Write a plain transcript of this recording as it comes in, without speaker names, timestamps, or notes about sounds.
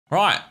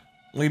Right,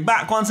 we're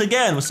back once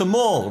again with some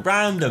more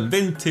random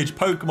vintage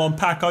Pokemon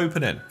pack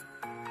opening.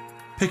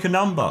 Pick a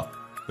number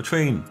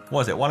between,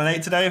 what is it, 1 and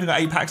 8 today? We've got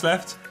 8 packs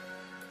left.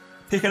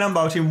 Pick a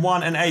number between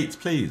 1 and 8,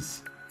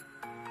 please.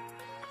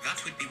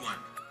 That would be 1.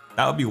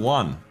 That would be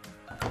 1.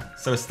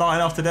 So we're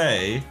starting off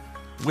today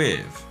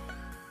with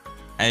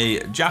a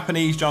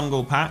Japanese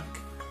jungle pack.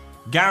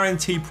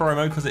 Guarantee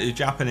promo because it is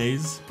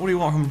Japanese. What do you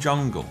want from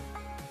jungle?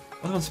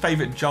 What's everyone's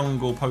favourite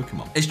jungle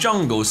Pokemon? It's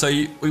jungle, so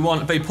we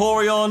want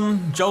Vaporeon,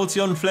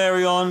 Jolteon,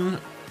 Flareon,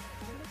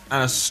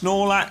 and a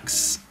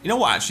Snorlax. You know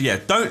what, actually, yeah,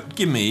 don't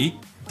give me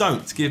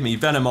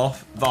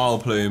Venomoth,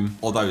 Vileplume,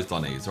 or those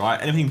Donnies, right?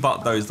 Anything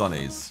but those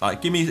Donnies.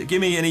 Like, give me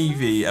an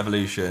Eevee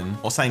evolution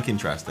or something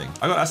interesting.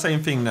 I got that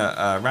same thing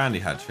that Randy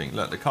had, I think.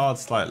 Look, the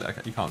card's slightly,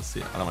 you can't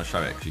see it. I don't want to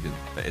show it because you can,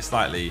 but it's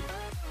slightly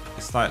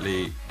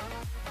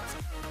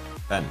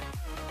bent.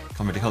 It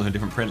comes with a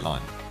different print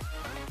line.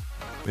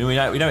 We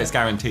know it's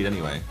guaranteed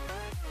anyway.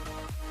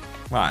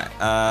 Right,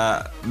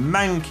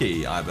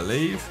 Mankey, I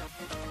believe.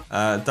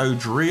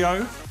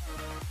 Dodrio.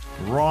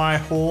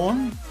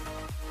 Rhyhorn.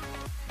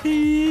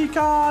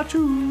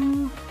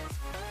 Pikachu.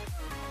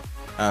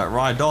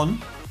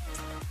 Rhydon.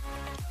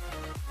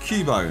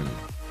 Cubone.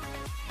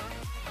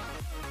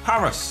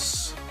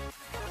 Paras.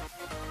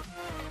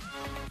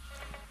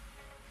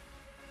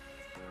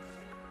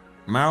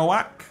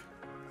 Marowak.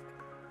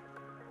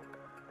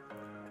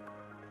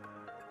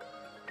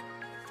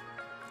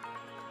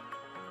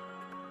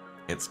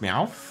 It's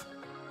Meowth.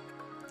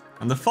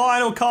 And the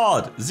final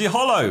card, the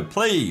Holo,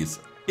 please.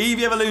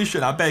 Eevee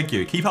Evolution, I beg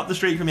you. Keep up the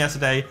streak from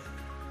yesterday.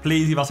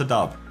 Please give us a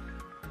dub.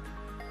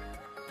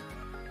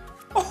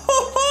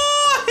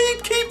 Oh,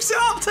 he keeps it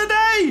up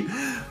today.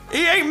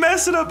 He ain't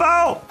messing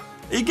about.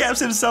 He gets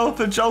himself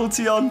a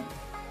Jolteon.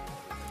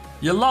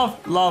 You love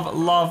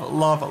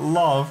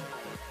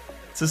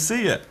to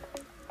see it.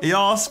 He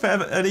asks for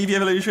an Eevee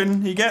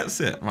Evolution, he gets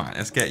it. Right,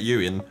 let's get you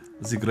in.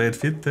 The great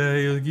fit there,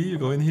 you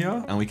go in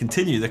here. And we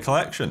continue the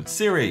collection.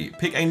 Siri,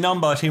 pick a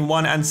number between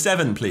 1 and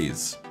 7,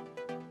 please.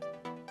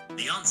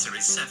 The answer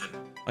is 7.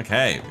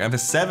 Okay, we're going for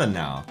 7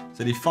 now.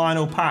 So the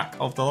final pack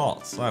of the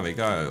lots. There we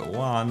go.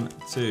 1,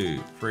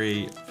 2,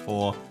 3,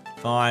 4,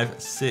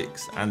 5,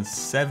 6, and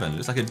 7.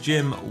 Looks like a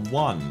Gym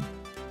 1.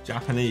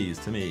 Japanese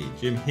to me.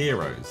 Gym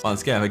Heroes.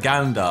 Once again, a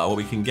gander at what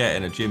we can get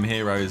in a Gym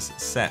Heroes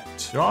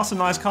set. There are some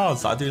nice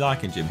cards that I do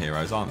like in Gym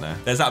Heroes, aren't there?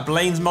 There's that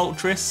Blaine's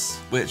Moltres,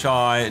 which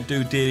I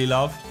do dearly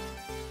love.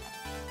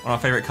 One of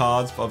my favourite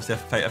cards, but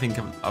obviously I think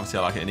obviously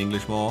I like it in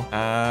English more.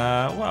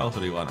 What else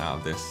do we want out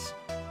of this?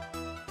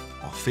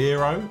 Oh,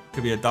 Fearow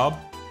could be a dub.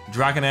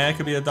 Dragonair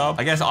could be a dub.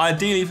 I guess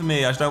ideally for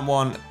me, I just don't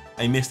want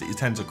a Mystic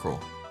Tentacruel.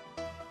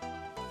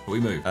 But we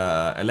move.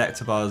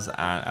 Electabuzz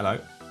and hello.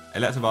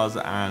 Electabuzz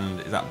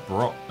and is that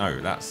Brock? No,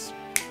 that's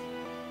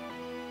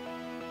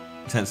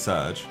Intense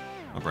Surge.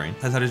 My brain.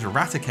 Intense Surge is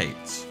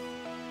Raticate.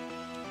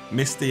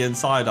 Misty and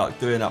Psyduck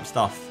doing up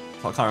stuff.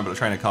 I can't remember what the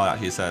trainer card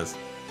actually says.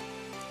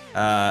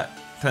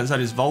 Intense Surge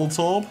is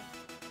Voltorb.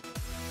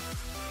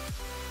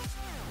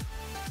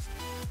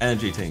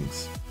 Energy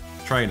Tings.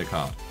 Trainer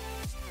card.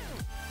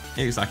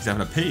 He looks like he's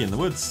having a pee in the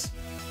woods.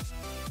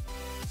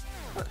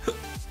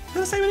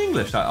 Does it say in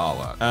English, that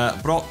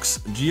artwork? Brock's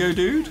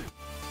Geodude.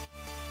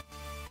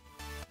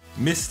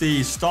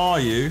 Misty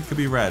Staryu could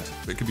be red,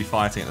 but it could be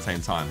fighting at the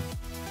same time.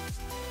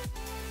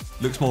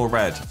 Looks more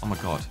red. Oh my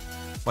god.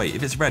 Wait,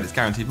 if it's red, it's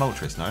guaranteed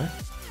Moltres, no?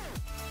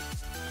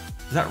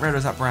 Is that red or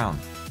is that brown?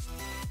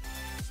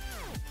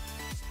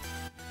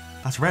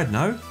 That's red,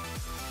 no?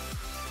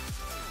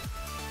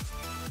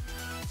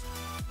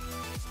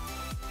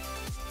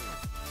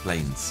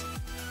 Blaine's.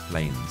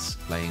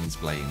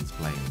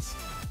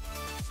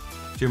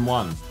 Gym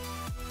 1.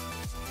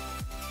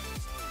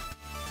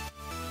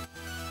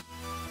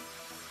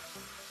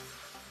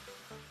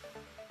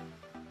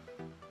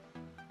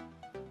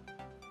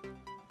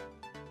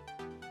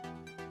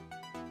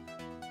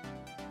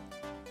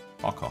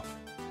 Fuck off.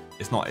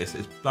 It's not, it's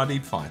bloody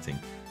fighting.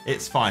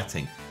 It's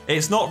fighting.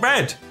 It's not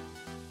red!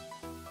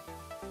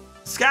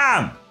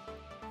 Scam!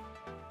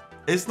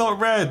 It's not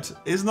red.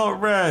 It's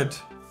not red.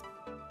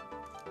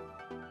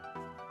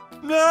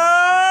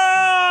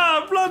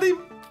 No! Bloody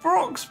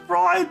Brock's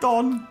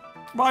Rhydon.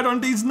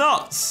 Rhydon these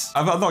nuts.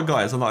 I've not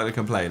got it, so I'm not going to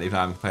complain if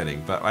I'm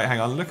complaining. But wait, hang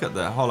on. Look at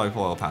the holo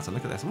foil pattern.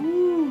 Look at this.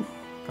 Woo!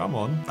 Come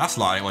on. That's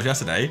lighter than it was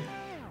yesterday.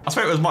 I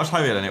swear it was much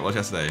heavier than it was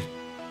yesterday.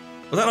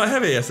 Was that not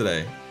heavy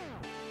yesterday?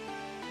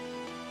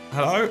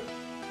 Hello?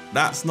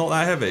 That's not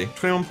that heavy.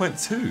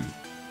 21.2.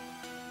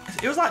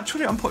 It was like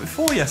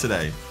 21.4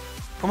 yesterday.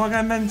 Am I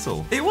going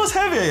mental? It was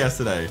heavier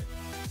yesterday.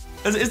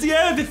 Is the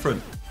air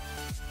different?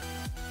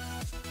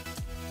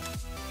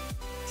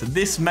 So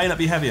this may not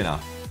be heavy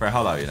enough for a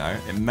holo, you know?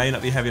 It may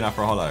not be heavy enough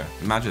for a holo.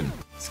 Imagine.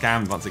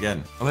 Scammed once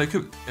again. Although it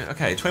could,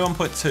 okay,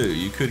 21.2,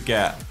 you could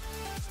get,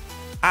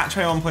 at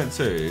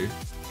 21.2,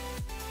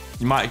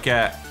 you might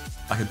get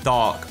like a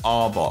dark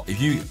Arbok.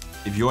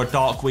 If you're a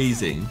dark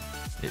Weezing,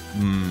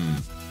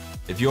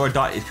 if you're a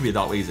dark, it could be a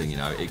dark Weezing, you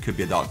know? It could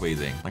be a dark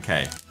Weezing.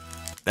 Okay.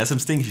 There's some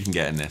stinks you can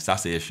get in this,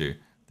 that's the issue.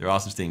 There are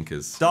some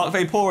stinkers. Dark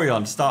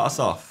Vaporeon to start us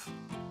off.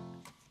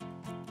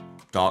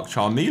 Dark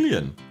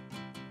Charmeleon.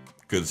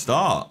 Good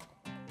start.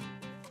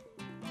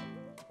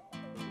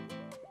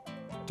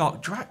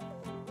 Dark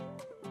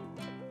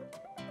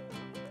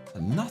a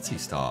nutty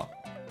start.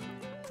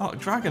 Dark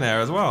Dragonair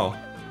as well.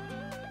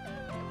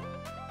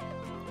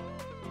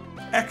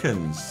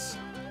 Ekans.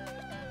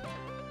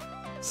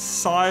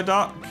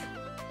 Psyduck.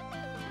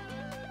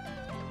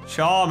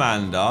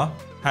 Charmander.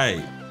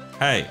 Hey.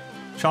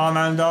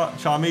 Charmander.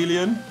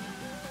 Charmeleon.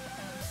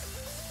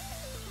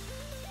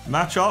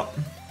 Machop.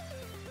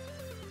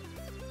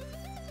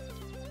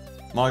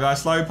 My guy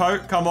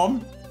Slowpoke, come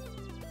on.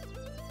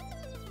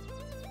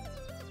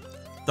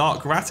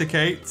 Dark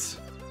Raticate.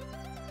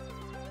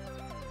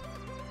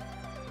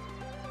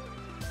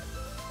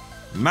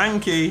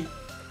 Mankey.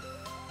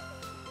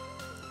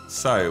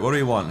 So, what do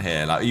we want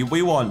here? Like,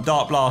 we want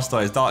Dark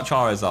Blastoise, Dark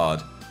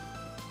Charizard.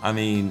 I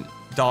mean,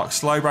 Dark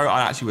Slowbro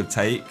I actually would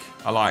take.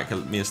 I like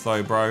me a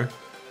Slowbro.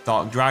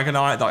 Dark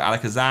Dragonite, Dark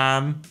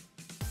Alakazam.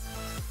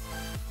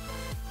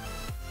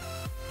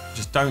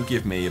 Just don't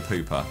give me a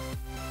pooper.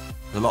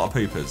 There's a lot of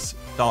poopers.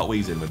 Dark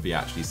Weezing would be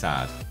actually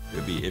sad.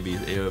 It'd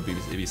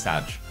be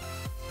sad.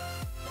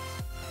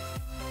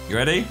 You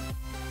ready?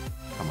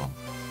 Come on.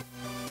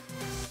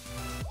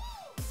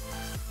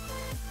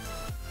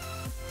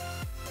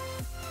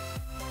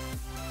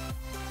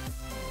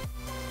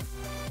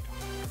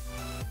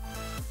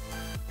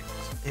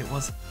 It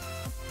was.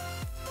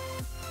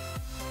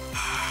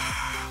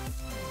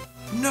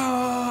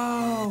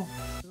 No!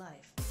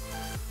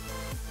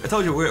 I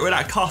told you, we're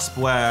at a cusp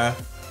where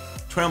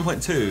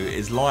 21.2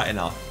 is light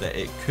enough that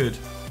it could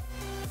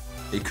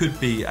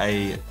be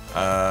a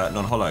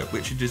non-holo,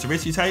 which is a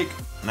risk you take,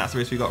 and that's the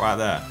risk we got right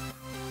there.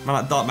 Man,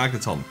 like Dark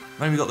Magneton.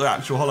 Maybe we got the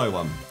actual holo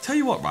one. Tell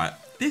you what, right?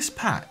 This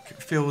pack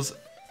feels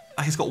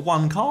like it's got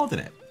one card in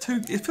it.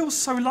 It feels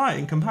so light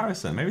in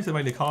comparison. Maybe it's the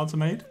way the cards are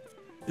made.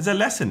 Is there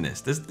less in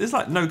this? There's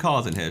like no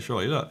cards in here,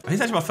 surely. Look, I think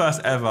it's actually my first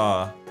ever.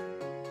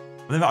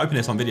 I've never opened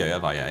this on video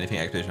ever yet. Anything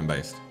Expedition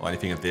based or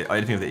anything of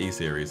the E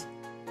series.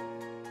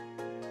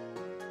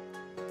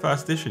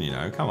 First edition, you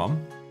know. Come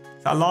on.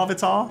 Is that a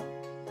Larvitar?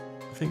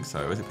 I think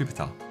so. Or is it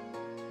Pupitar?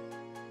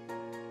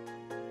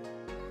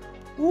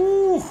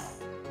 Ooh.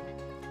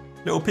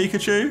 Little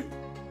Pikachu.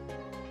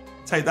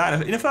 Take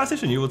that. In a first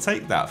edition, you will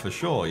take that for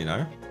sure, you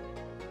know.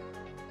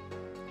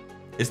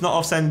 It's not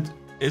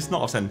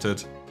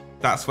off-centered.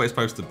 That's what it's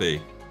supposed to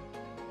be.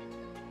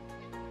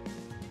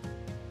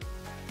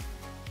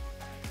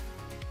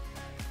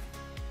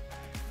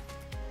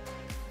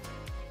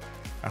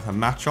 That's a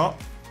Machop.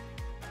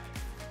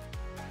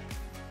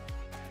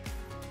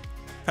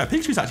 Yeah,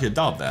 Pikachu's actually a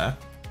dub there.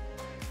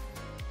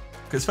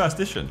 Because it's first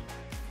edition.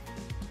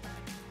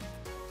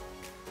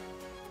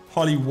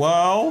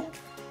 Poliwhirl.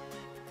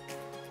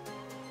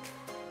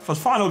 For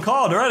final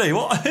card already.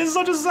 What? It's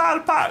such a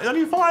sad pack. There's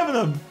only 5 of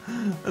them.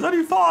 There's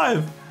only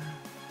 5.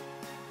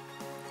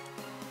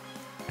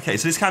 Okay,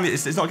 so this can be.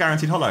 It's not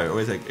guaranteed holo, or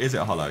is it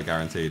a holo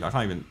guaranteed? I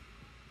can't even.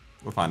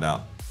 We'll find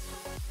out.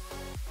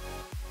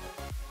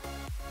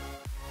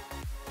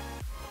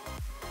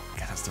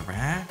 Okay, that's the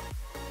rare.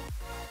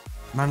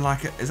 Man,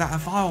 like, is that a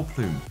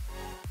Vileplume?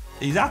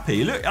 He's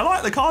happy. Look, I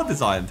like the card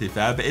design, to be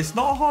fair, but it's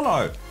not a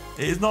holo.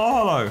 It is not a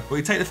holo. But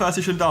we take the first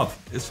edition dub.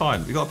 It's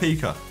fine. We got a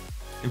Pika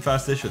in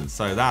first edition,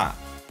 so that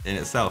in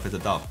itself is a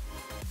dub.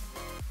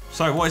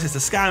 So what is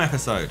this? A scam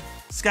episode?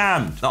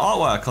 Scammed. The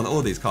artwork on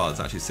all these cards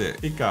is actually sick.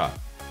 Pika.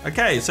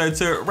 Okay, so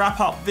to wrap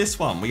up this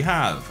one, we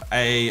have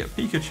a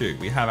Pikachu.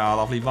 We have our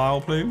lovely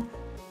Vileplume.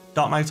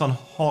 Dark Magneton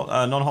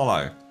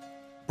non-holo.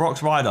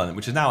 Brock's Rhydon,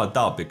 which is now a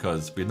dub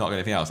because we've not got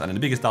anything else. And then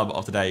the biggest dub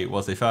of today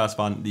was the first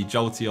one, the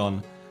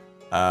Jolteon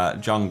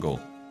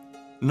Jungle.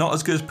 Not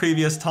as good as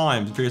previous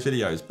times, previous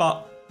videos,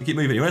 but we keep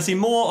moving. You want to see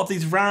more of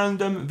these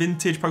random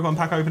vintage Pokemon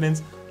pack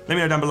openings? Let me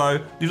know down below.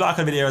 Do like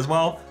the video as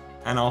well,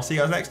 and I'll see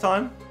you guys next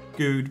time.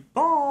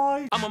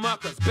 Goodbye. I'm a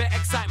Mercus, bare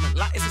excitement,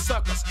 like it's a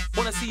circus.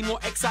 Wanna see more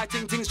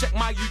exciting things? Check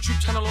my YouTube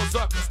channel on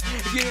Zircus.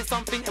 If you hear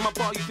something in my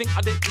bar you think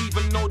I didn't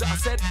even know that I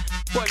said,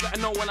 boy, better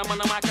know when I'm on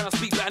the mic and I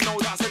speak, better know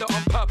that I said it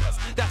on purpose.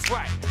 That's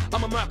right,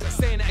 I'm a Mercus,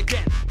 saying it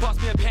again. Pass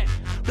me a pen.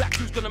 Black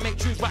shoes gonna make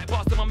tunes right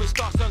past them. My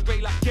moustache turns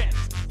grey like Jens.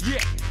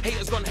 Yeah,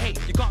 haters gonna hate,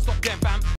 you can't stop them.